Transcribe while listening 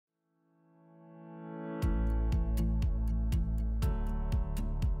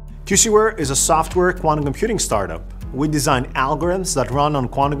QC Ware is a software quantum computing startup. We design algorithms that run on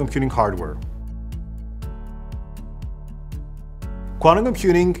quantum computing hardware. Quantum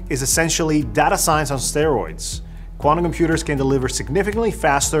computing is essentially data science on steroids. Quantum computers can deliver significantly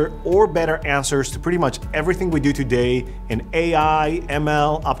faster or better answers to pretty much everything we do today in AI,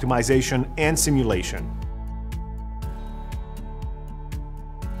 ML, optimization, and simulation.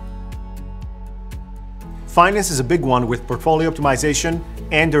 Finance is a big one with portfolio optimization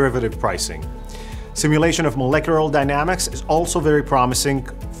and derivative pricing. Simulation of molecular dynamics is also very promising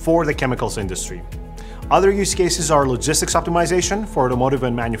for the chemicals industry. Other use cases are logistics optimization for automotive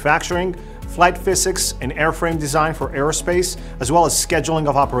and manufacturing, flight physics and airframe design for aerospace, as well as scheduling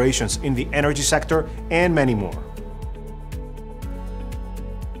of operations in the energy sector, and many more.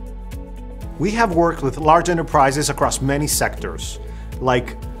 We have worked with large enterprises across many sectors,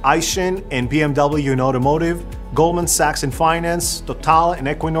 like Aishin and BMW in automotive, Goldman Sachs in finance, Total and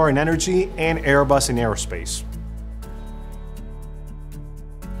Equinor in energy, and Airbus in aerospace.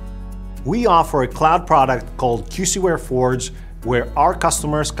 We offer a cloud product called QC Ware Forge, where our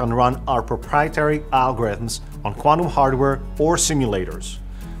customers can run our proprietary algorithms on quantum hardware or simulators.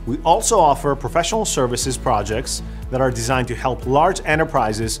 We also offer professional services projects that are designed to help large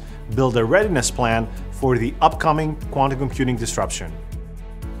enterprises build a readiness plan for the upcoming quantum computing disruption.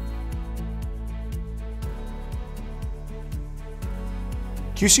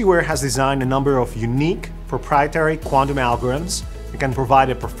 QC Ware has designed a number of unique proprietary quantum algorithms that can provide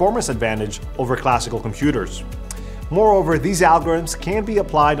a performance advantage over classical computers. Moreover, these algorithms can be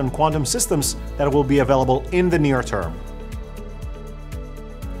applied on quantum systems that will be available in the near term.